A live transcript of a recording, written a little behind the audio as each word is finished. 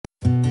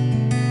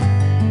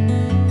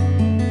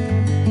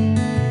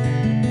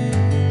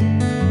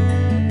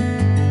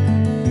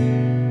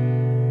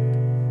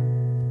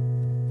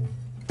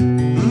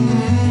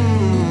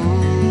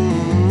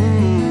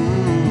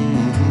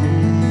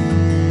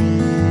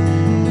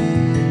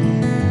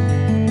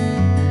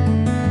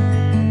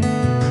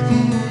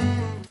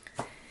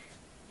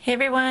Hey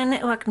everyone,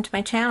 welcome to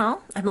my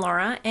channel. I'm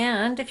Laura,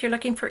 and if you're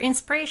looking for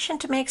inspiration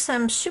to make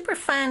some super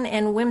fun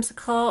and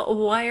whimsical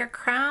wire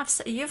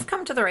crafts, you've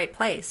come to the right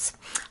place.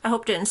 I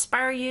hope to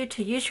inspire you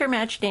to use your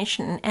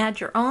imagination and add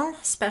your own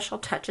special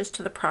touches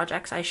to the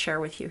projects I share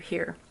with you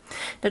here.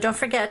 Now don't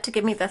forget to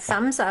give me the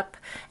thumbs up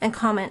and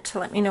comment to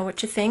let me know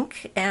what you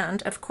think,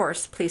 and of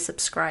course please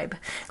subscribe.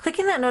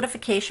 Clicking that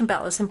notification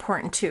bell is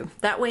important too.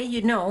 That way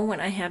you know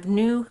when I have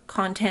new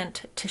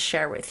content to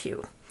share with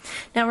you.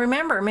 Now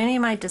remember, many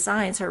of my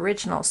designs are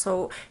original,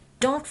 so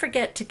don't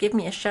forget to give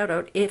me a shout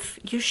out if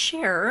you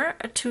share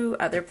to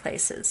other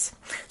places.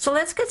 So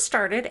let's get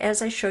started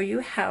as I show you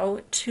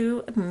how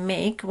to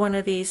make one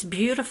of these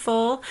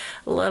beautiful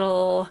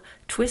little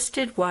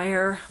twisted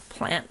wire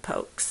plant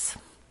pokes.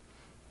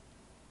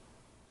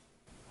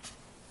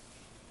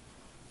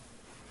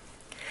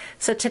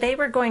 So today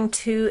we're going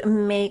to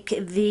make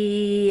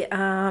the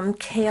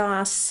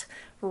chaos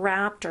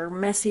wrapped or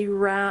messy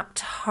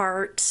wrapped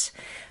heart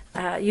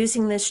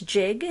using this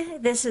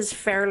jig. This is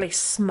fairly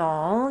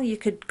small. You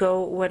could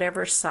go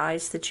whatever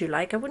size that you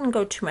like. I wouldn't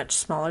go too much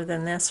smaller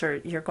than this or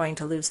you're going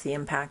to lose the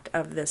impact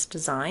of this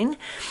design.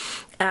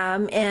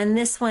 And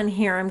this one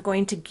here I'm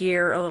going to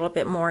gear a little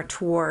bit more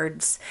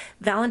towards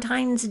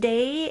Valentine's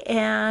Day,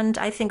 and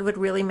I think it would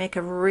really make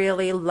a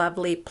really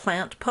lovely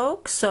plant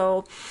poke.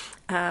 So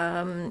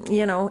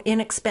you know,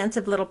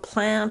 inexpensive little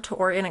plant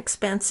or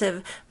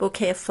inexpensive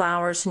bouquet of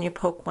flowers, and you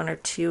poke one or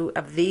two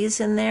of these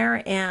in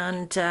there,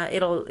 and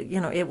it'll, you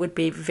know, it would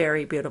be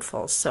very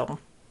beautiful. So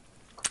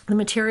the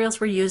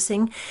materials we're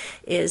using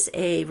is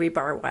a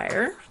rebar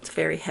wire. It's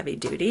very heavy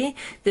duty.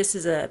 This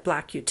is a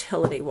black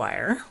utility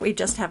wire. We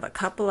just have a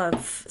couple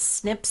of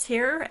snips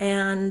here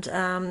and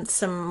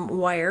some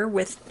wire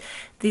with,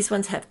 these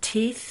ones have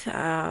teeth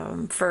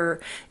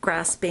for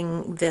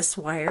grasping this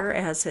wire,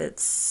 as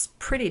it's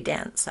pretty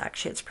dense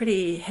actually. It's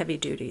pretty heavy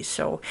duty.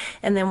 So,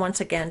 and then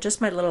once again, just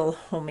my little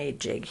homemade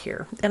jig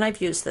here. And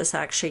I've used this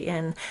actually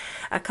in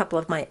a couple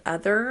of my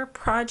other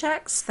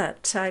projects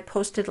that I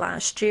posted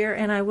last year,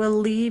 and I will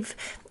leave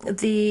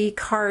the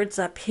cards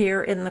up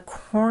here in the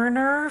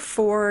corner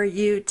for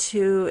you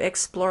to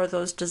explore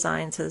those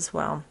designs as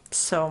well.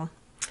 So,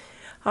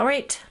 all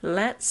right,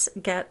 let's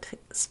get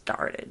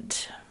started.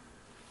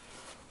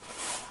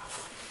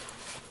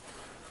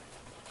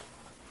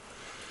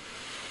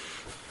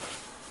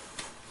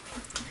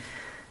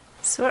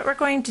 So what we're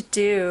going to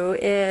do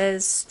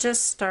is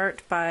just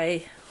start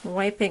by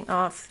wiping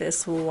off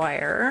this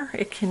wire.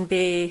 It can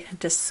be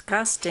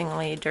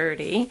disgustingly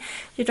dirty.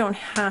 You don't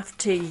have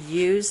to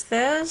use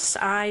this.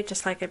 I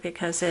just like it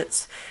because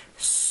it's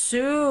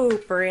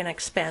super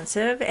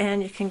inexpensive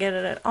and you can get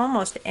it at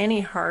almost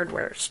any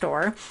hardware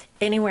store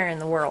anywhere in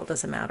the world,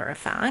 as a matter of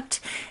fact.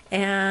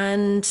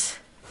 And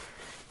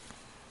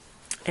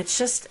it's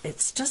just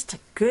a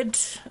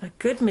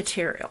good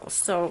material.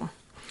 So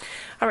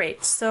all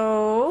right,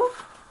 so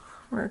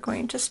we're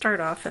going to start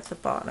off at the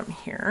bottom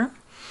here,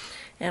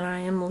 and I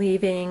am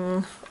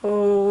leaving,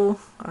 oh,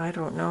 I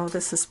don't know,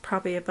 this is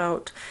probably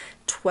about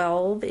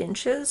 12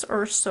 inches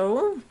or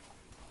so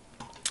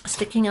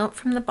sticking out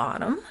from the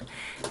bottom,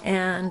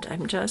 and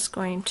I'm just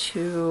going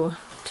to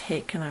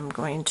take and I'm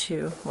going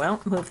to, well,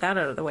 move that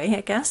out of the way,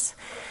 I guess.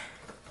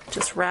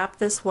 Just wrap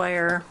this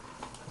wire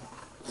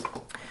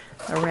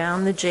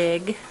around the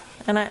jig.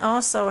 And I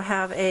also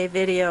have a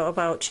video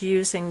about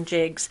using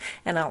jigs,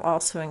 and I'll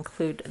also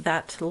include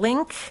that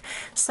link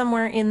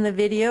somewhere in the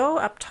video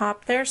up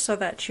top there so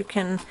that you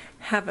can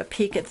have a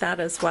peek at that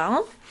as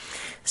well.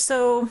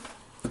 So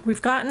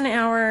we've gotten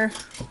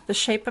the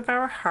shape of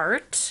our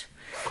heart,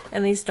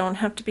 and these don't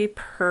have to be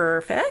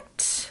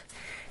perfect.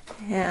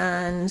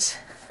 And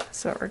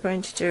so what we're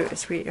going to do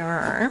is we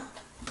are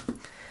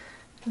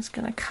just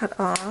going to cut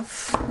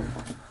off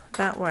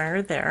that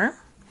wire there,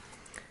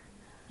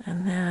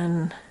 and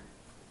then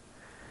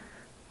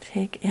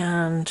take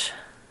and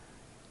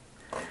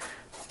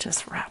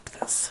just wrap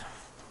this.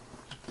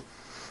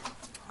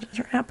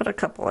 Just wrap it a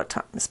couple of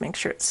times. Make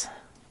sure it's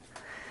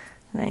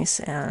nice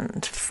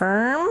and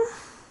firm.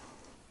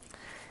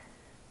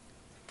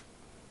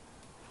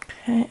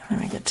 Okay,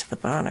 let me get to the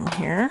bottom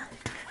here.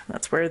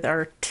 That's where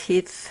our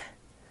teeth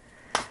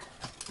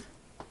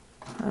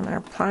and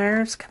our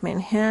pliers come in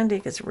handy,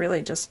 because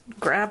really just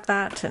grab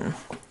that and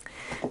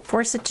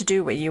force it to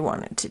do what you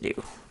want it to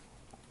do.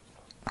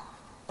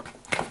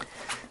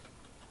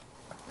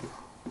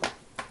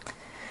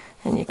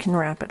 And you can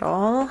wrap it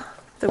all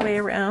the way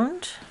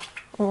around,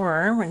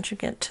 or once you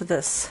get to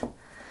this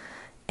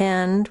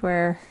end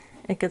where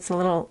it gets a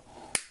little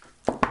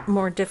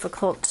more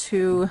difficult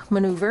to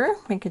maneuver,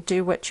 make it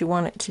do what you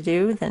want it to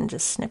do, then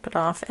just snip it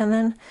off and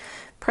then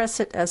press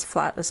it as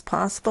flat as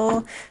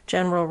possible.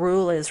 General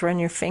rule is run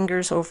your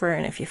fingers over,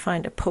 and if you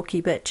find a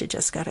pokey bit, you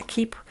just got to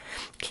keep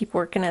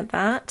working at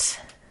that.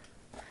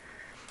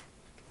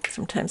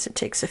 Sometimes it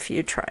takes a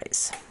few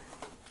tries.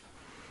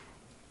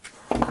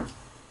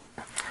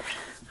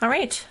 All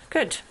right,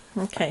 good.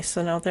 Okay,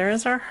 so now there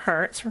is our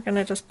heart. So we're going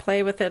to just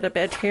play with it a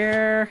bit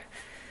here,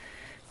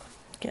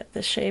 get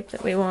the shape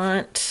that we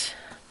want.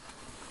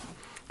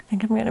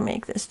 think I'm going to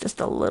make this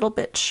just a little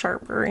bit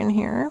sharper in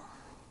here.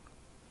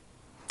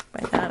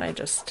 By that I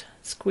just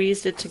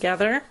squeezed it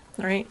together,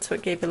 right? So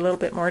it gave it a little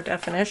bit more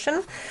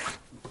definition.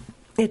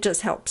 It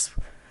just helps,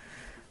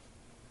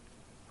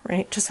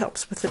 right? Just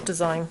helps with the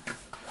design.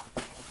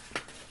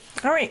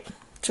 All right,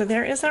 so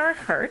there is our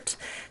heart.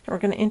 And we're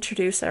going to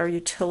introduce our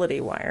utility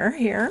wire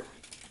here.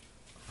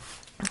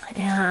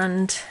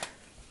 And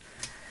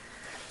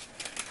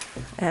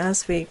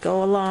as we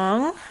go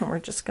along, we're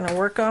just going to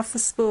work off the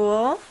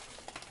spool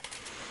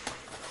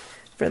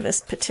for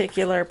this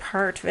particular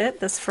part of it,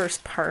 this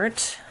first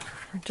part.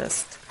 We're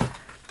just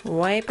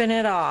wiping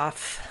it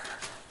off,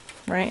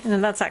 right?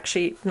 And that's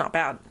actually not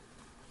bad.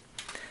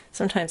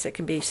 Sometimes it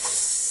can be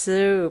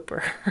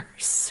super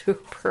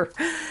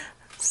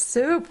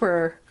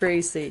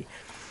greasy.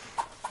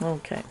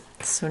 Okay,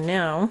 so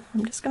now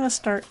I'm just going to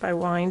start by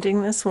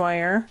winding this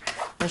wire.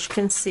 As you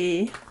can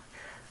see,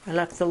 I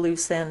left the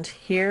loose end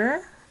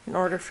here in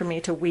order for me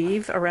to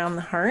weave around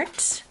the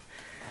heart.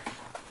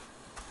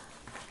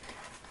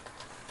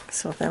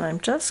 So then I'm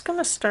just going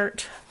to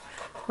start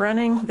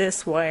running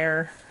this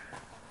wire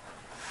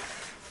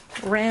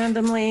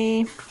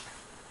randomly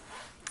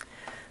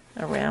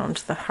around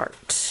the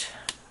heart.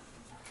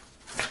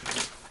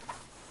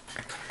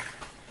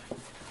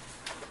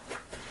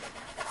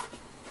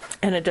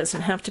 And it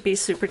doesn't have to be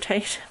super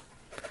tight.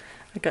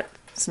 I got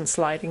some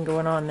sliding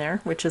going on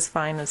there, which is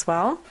fine as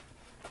well.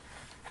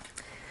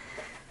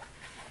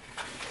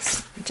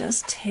 So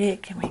just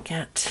take and we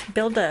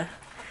build a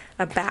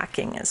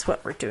backing is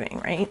what we're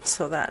doing, right?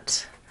 So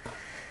that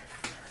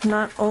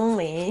not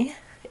only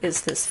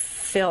is this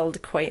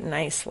filled quite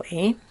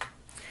nicely,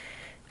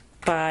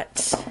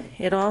 but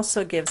it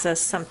also gives us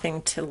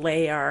something to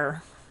lay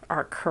our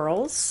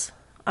curls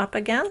up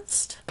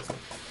against,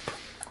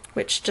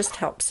 which just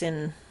helps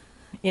in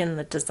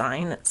the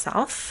design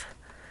itself.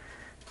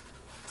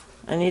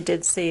 And you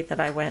did see that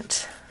I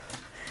went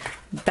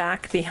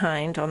back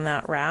behind on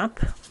that wrap,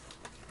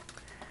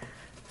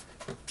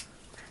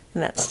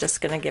 and that's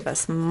just going to give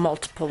us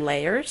multiple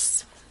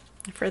layers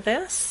for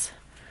this.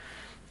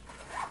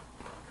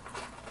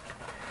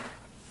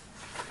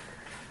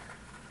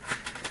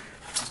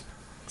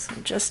 So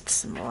just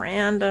some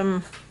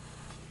random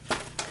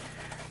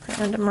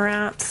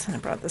wraps, and I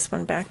brought this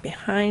one back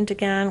behind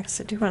again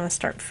because I do want to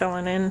start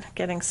filling in,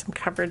 getting some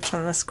coverage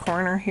on this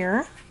corner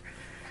here.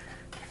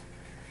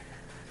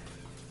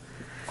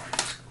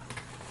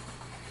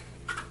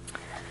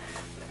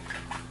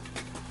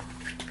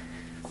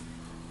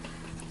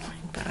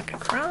 Back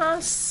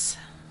across,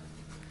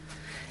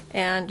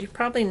 and you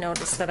probably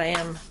noticed that I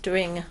am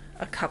doing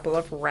a couple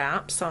of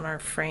wraps on our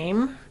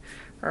frame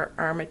or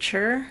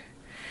armature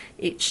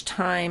each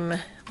time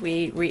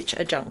we reach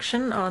a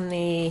junction on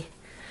the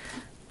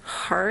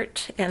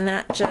heart, and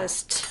that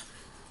just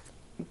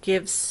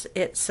gives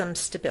it some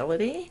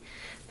stability.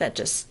 That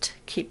just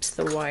keeps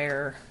the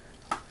wire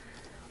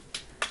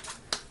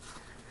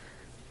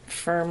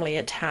firmly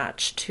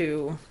attached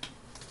to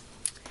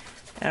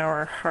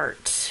our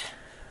heart.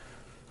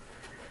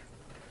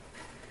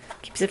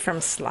 Keeps it from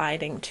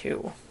sliding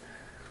too.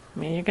 I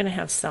mean, you're going to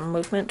have some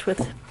movement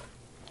with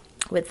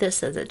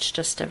this, as it's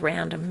just a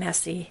random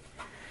messy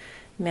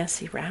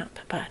wrap,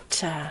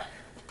 but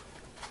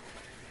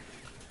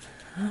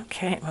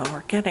okay, well,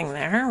 we're getting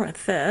there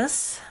with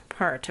this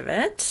part of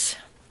it.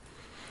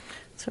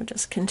 So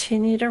just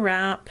continue to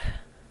wrap.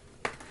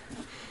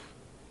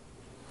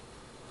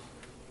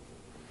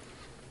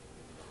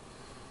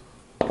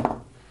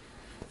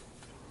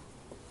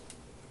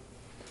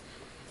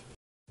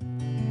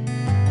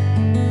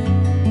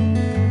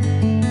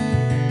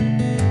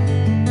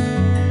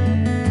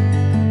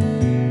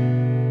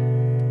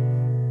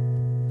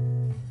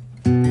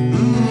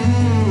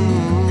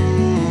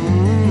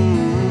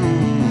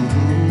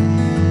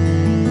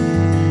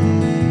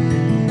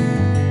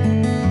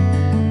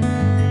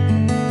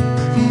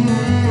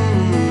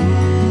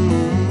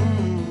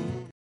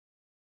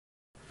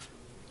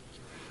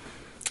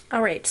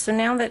 Alright, so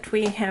now that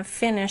we have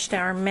finished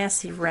our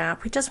messy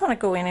wrap, we just want to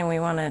go in and we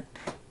want to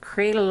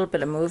create a little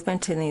bit of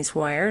movement in these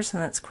wires,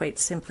 and that's quite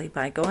simply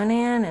by going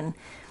in and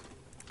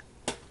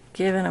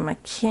giving them a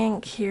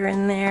kink here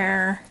and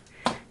there,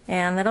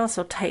 and that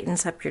also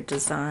tightens up your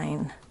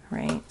design,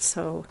 right?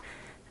 So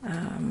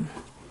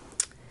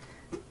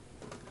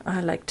I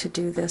like to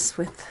do this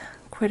with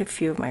quite a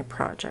few of my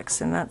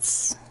projects, and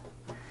that's,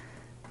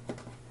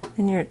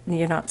 then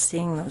you're not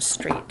seeing those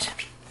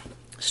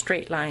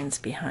straight lines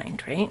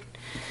behind, right?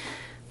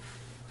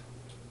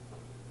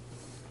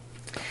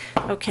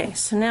 Okay,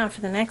 so now for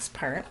the next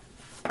part,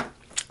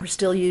 we're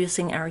still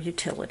using our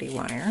utility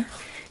wire,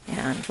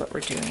 and what we're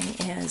doing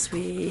is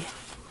we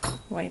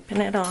wiping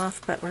it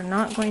off, but we're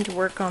not going to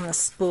work on the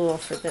spool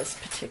for this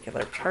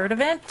particular part of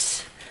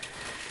it.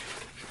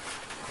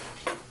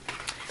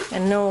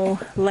 And no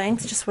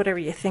length, just whatever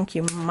you think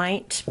you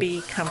might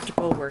be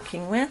comfortable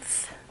working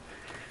with.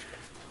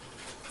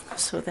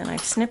 So then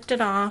I've snipped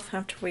it off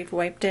after we've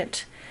wiped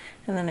it,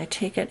 and then I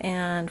take it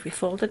and we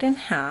fold it in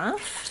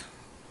half,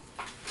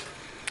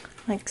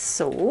 like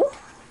so.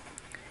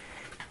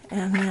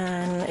 And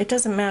then it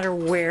doesn't matter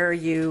where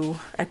you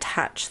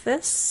attach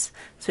this.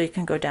 So you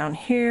can go down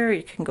here,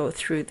 you can go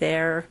through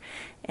there.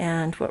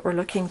 And what we're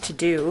looking to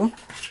do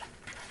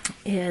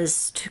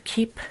is to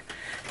keep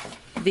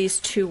these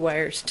two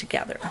wires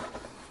together.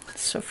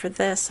 So for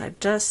this,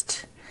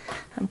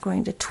 I'm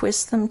going to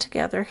twist them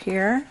together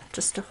here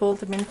just to hold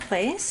them in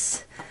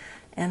place.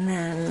 And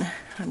then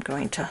I'm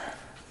going to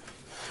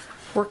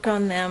work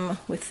on them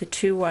with the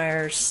two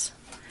wires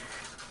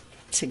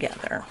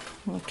together.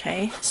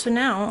 Okay, so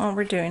now all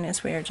we're doing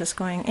is we are just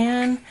going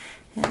in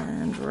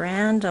and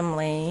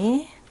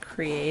randomly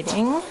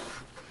creating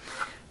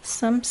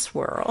some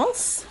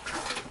swirls.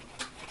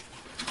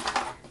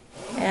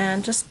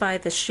 And just by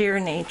the sheer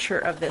nature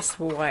of this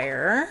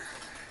wire,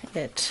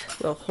 it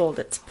will hold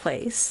its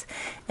place.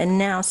 And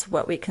now, so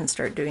what we can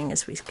start doing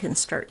is we can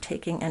start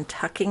taking and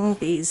tucking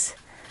these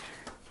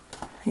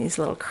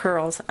little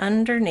curls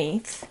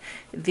underneath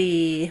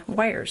the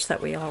wires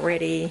that we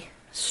already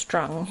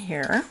strung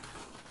here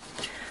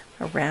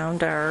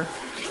around our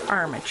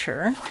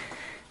armature.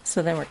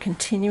 So then we're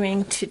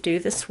continuing to do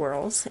the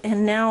swirls,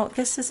 and now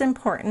this is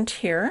important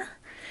here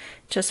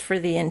just for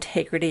the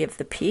integrity of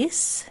the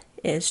piece,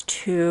 is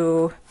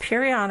to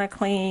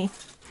periodically,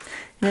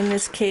 and in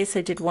this case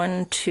I did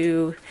 1,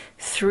 2,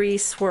 3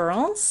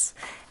 swirls,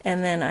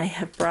 and then I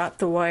have brought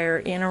the wire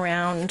in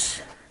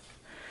around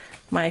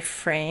my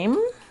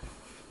frame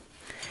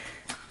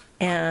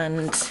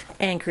and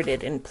anchored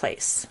it in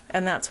place.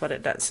 And that's what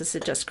it does, is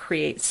it just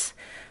creates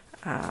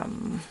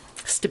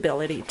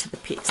stability to the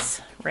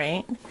piece,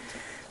 right?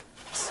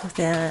 So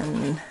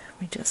then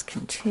we just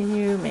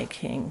continue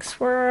making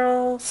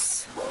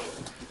swirls,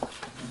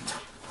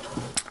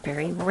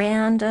 very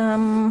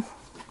random,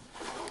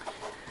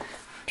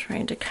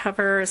 trying to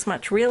cover as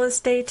much real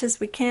estate as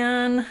we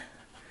can.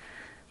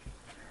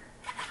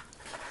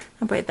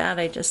 And by that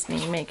I just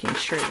mean making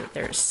sure that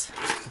there's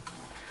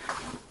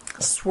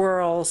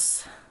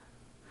swirls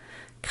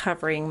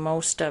covering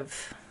most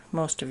of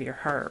your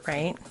heart,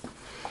 right?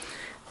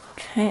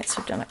 Okay,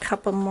 so I've done a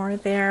couple more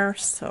there,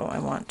 so I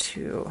want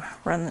to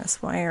run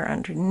this wire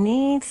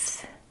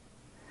underneath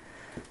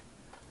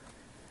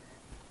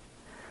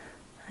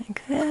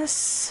like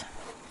this.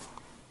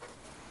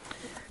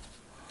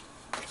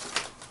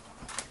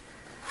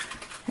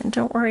 And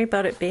don't worry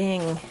about it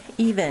being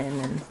even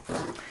and,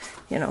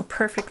 you know,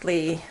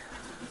 perfectly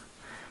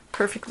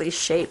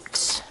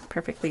shaped,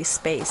 perfectly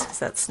spaced,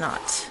 because it's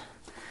not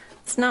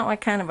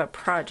what kind of a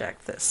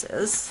project this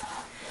is.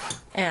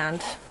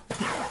 And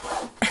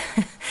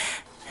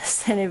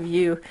as any of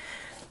you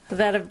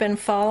that have been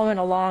following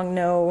along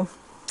know,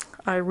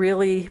 I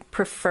really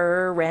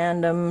prefer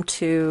random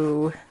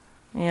to,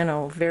 you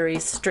know, very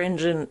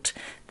stringent,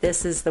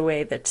 this is the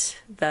way that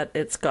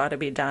it's got to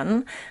be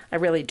done. I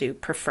really do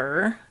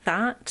prefer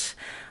that.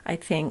 I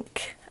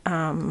think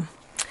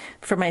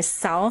for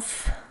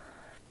myself,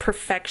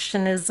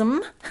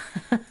 perfectionism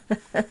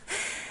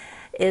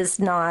is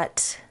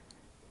not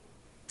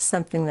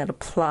something that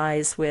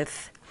applies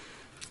with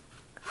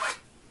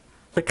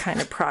the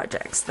kind of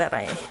projects that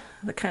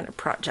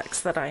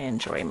I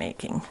enjoy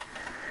making.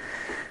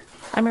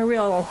 I'm a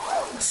real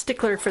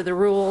stickler for the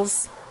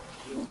rules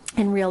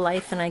in real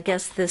life, and I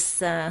guess this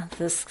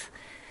this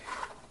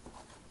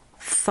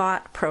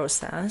thought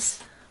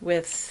process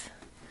with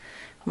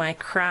my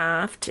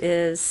craft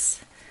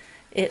is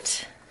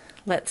it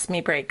lets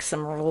me break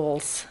some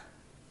rules,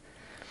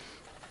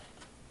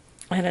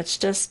 and it's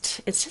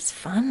just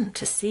fun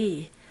to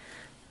see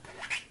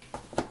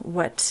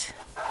what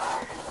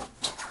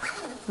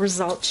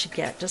results you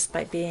get just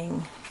by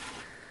being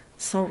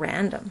so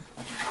random.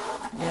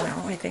 You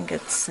know, I think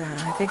it's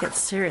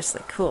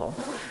seriously cool.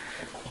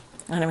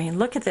 And I mean,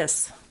 look at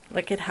this.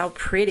 Look at how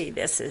pretty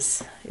this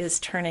is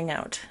turning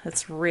out.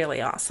 It's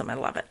really awesome. I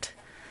love it.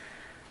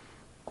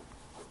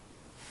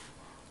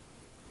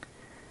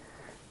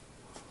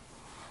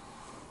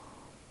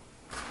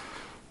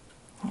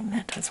 And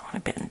that does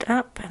want to bend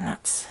up, and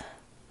that's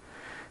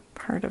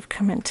part of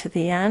coming to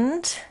the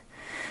end,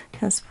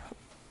 because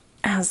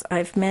as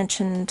I've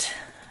mentioned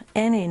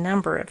any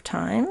number of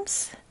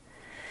times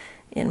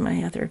in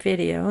my other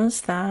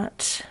videos,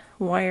 that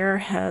wire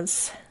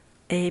has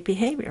a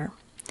behavior,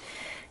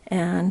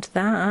 and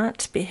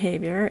that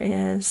behavior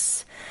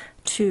is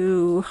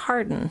to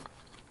harden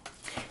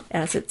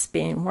as it's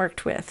being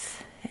worked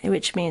with,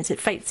 which means it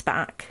fights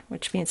back,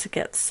 which means it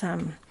gets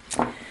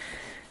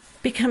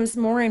becomes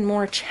more and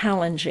more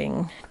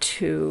challenging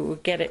to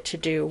get it to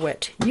do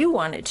what you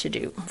want it to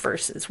do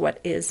versus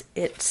what is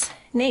its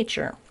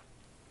nature.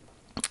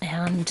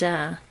 And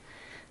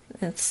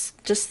it's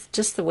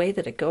just the way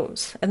that it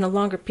goes. And the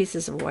longer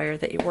pieces of wire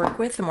that you work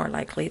with, the more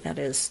likely that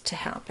is to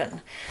happen.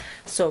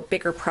 So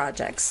bigger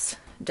projects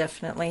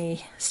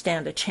definitely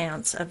stand a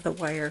chance of the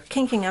wire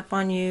kinking up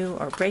on you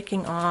or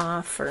breaking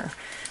off, or,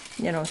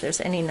 you know, there's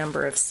any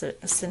number of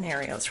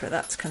scenarios where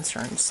that's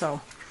concerned.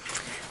 So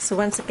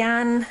once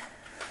again,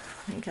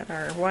 we got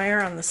our wire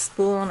on the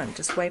spool, and I'm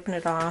just wiping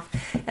it off.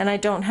 And I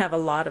don't have a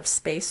lot of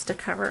space to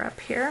cover up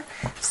here,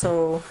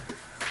 so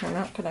we're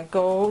not going to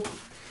go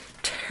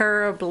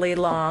terribly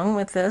long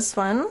with this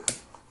one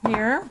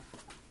here.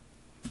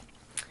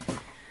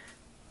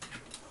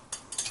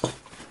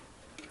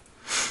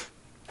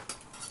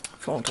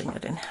 Folding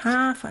it in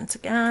half once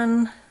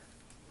again,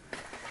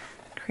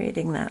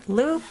 creating that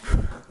loop,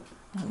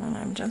 and then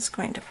I'm just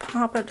going to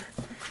pop it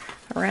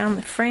around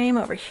the frame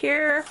over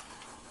here.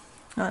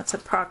 That's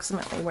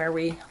approximately where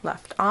we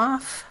left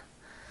off.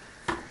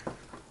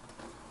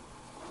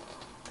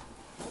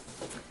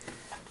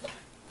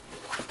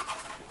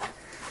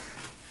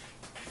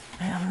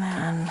 And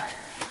then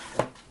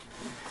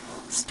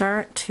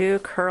start to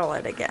curl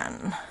it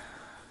again.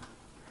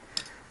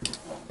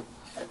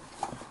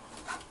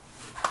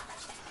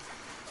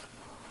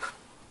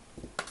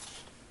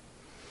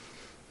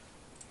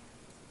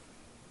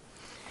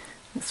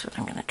 That's what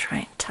I'm going to try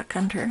and tuck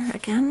under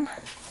again,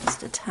 just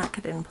to tack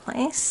it in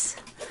place.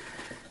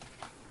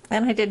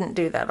 And I didn't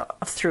do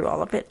that through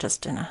all of it,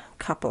 just in a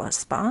couple of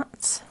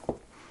spots.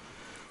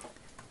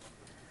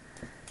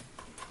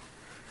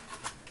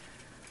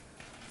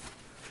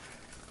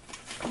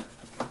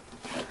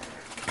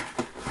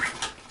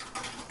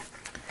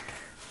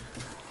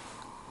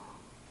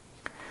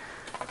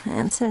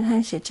 And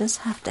sometimes you just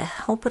have to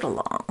help it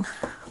along.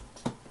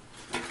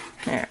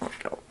 There we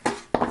go.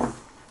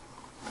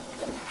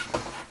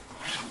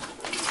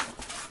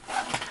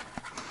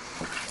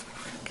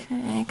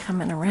 Okay,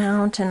 coming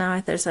around to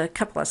now, there's a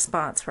couple of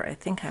spots where I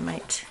think I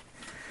might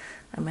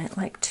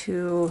like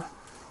to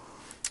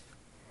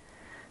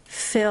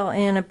fill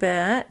in a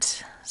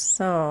bit.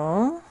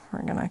 So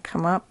we're gonna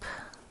come up.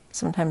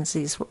 Sometimes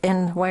these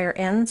wire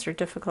ends are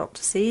difficult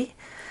to see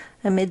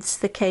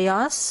amidst the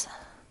chaos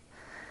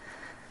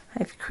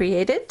I've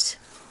created.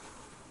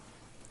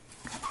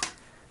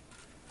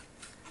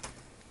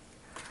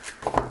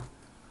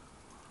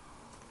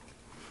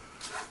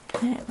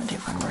 Okay, I'm going to do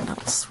one more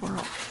little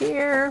swirl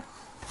here.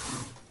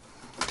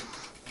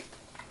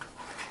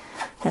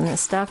 And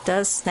this stuff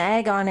does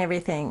snag on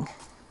everything,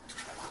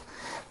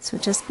 so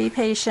just be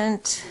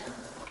patient.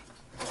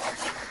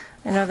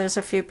 I know there's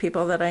a few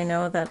people that I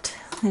know that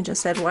they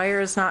just said wire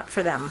is not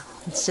for them.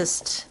 It's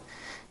just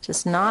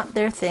not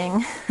their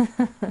thing.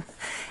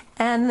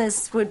 And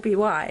this would be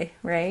why,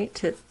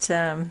 right? It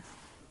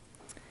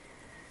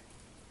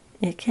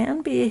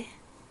can be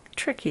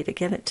tricky to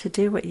get it to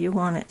do what you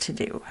want it to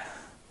do.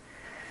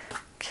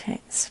 Okay,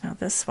 so now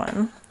this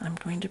one I'm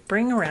going to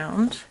bring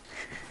around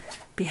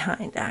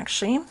behind,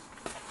 actually.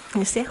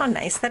 You see how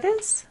nice that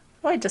is?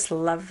 Oh, I just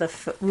love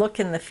the look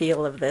and the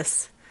feel of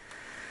this.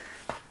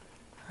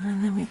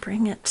 And then we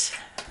bring it,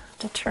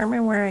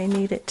 determine where I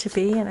need it to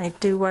be, and I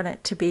do want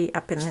it to be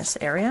up in this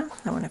area.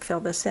 I want to fill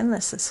this in.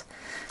 This is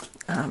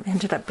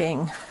ended up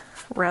being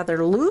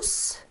rather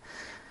loose.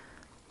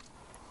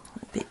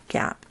 A big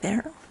gap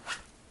there.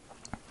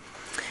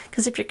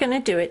 Because if you're going to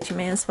do it, you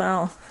may as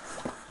well.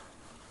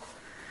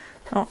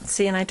 Oh,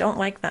 see, and I don't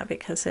like that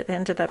because it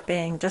ended up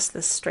being just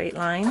this straight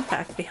line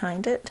back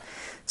behind it.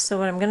 So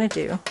what I'm going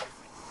to do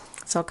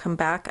is I'll come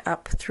back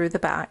up through the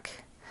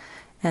back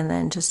and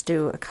then just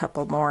do a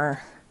couple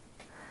more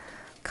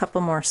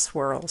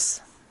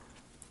swirls.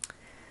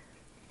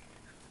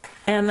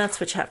 And that's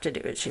what you have to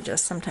do.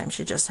 Is sometimes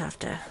you just have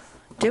to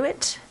do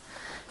it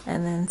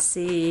and then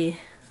see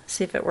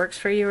if it works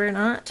for you or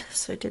not.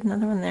 So I did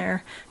another one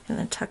there, and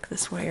then tuck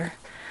this wire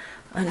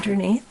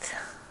underneath,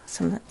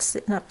 some that's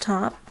sitting up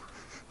top,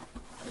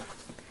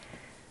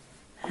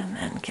 and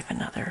then give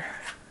another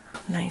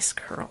nice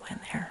curl in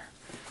there.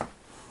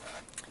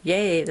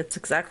 Yay, that's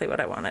exactly what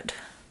I wanted.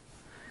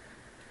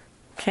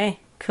 Okay,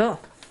 cool.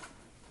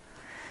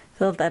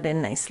 Filled that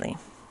in nicely.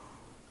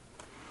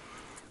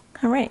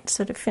 All right,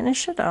 so to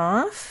finish it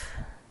off,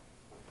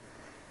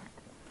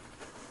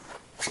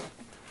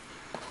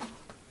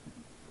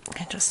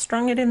 I just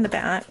strung it in the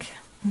back,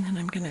 and then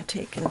I'm going to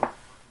take and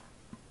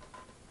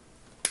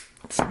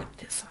snip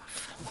this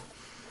off.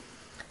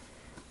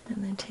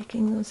 And then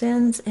taking those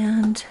ends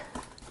and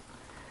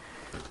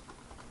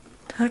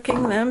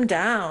tucking them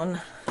down.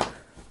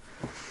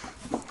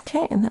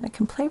 Okay, and then I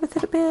can play with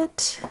it a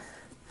bit,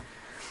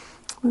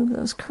 move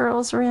those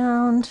curls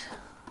around.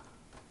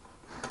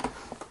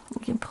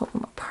 You can pull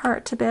them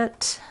apart a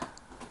bit.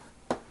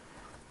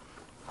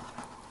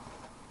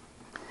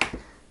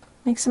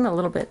 Makes them a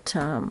little bit,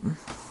 I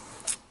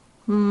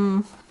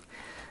don't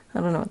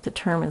know what the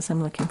term is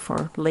I'm looking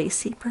for,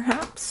 lacy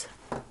perhaps.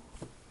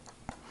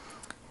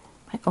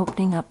 By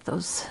opening up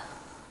those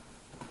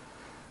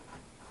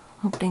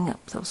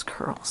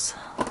curls.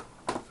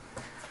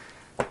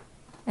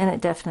 And it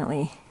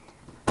definitely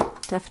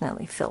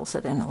fills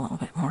it in a little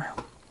bit more.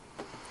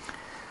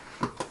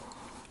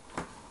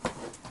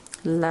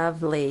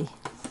 Lovely.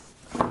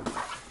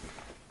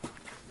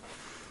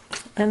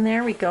 And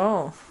there we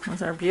go.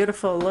 There's our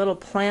beautiful little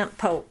plant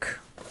poke.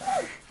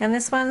 And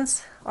this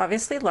one's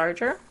obviously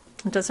larger.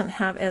 It doesn't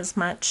have as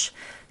much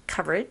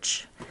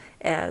coverage.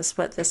 as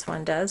what this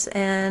one does.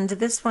 And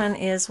this one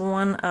is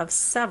one of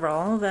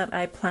several that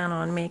I plan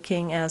on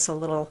making as a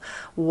little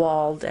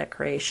wall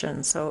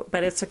decoration. So,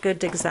 but it's a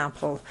good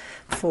example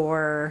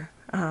for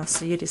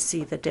so you to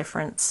see the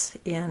difference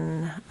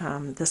in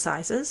the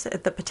sizes,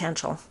 the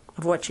potential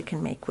of what you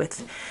can make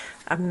with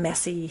a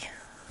messy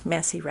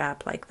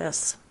wrap like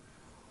this.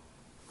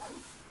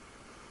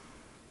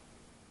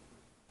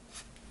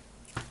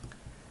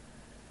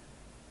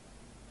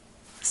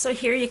 So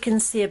here you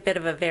can see a bit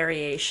of a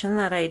variation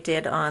that I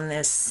did on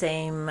this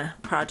same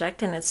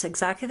project, and it's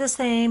exactly the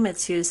same.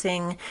 It's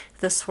using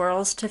the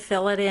swirls to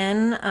fill it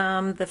in.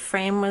 The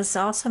frame was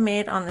also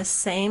made on the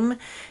same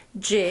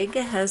jig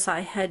as I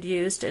had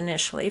used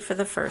initially for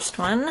the first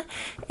one,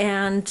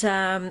 and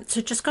so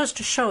it just goes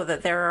to show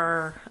that there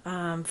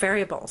are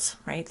variables,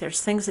 right?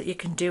 There's things that you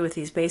can do with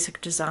these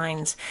basic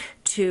designs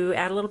to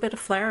add a little bit of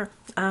flair,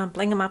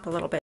 bling them up a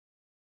little bit.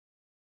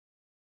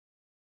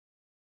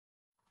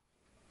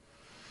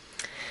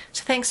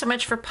 So thanks so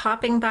much for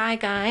popping by,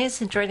 guys,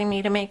 and joining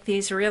me to make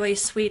these really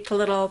sweet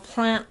little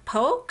plant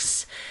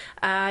pokes.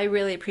 I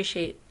really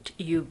appreciate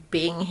you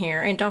being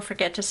here, and don't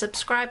forget to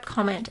subscribe,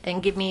 comment,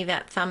 and give me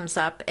that thumbs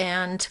up,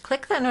 and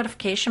click that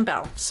notification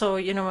bell so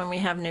you know when we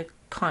have new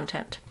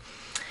content.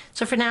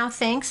 So for now,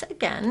 thanks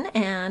again,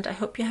 and I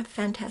hope you have a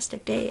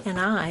fantastic day, and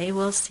I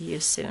will see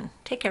you soon.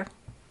 Take care.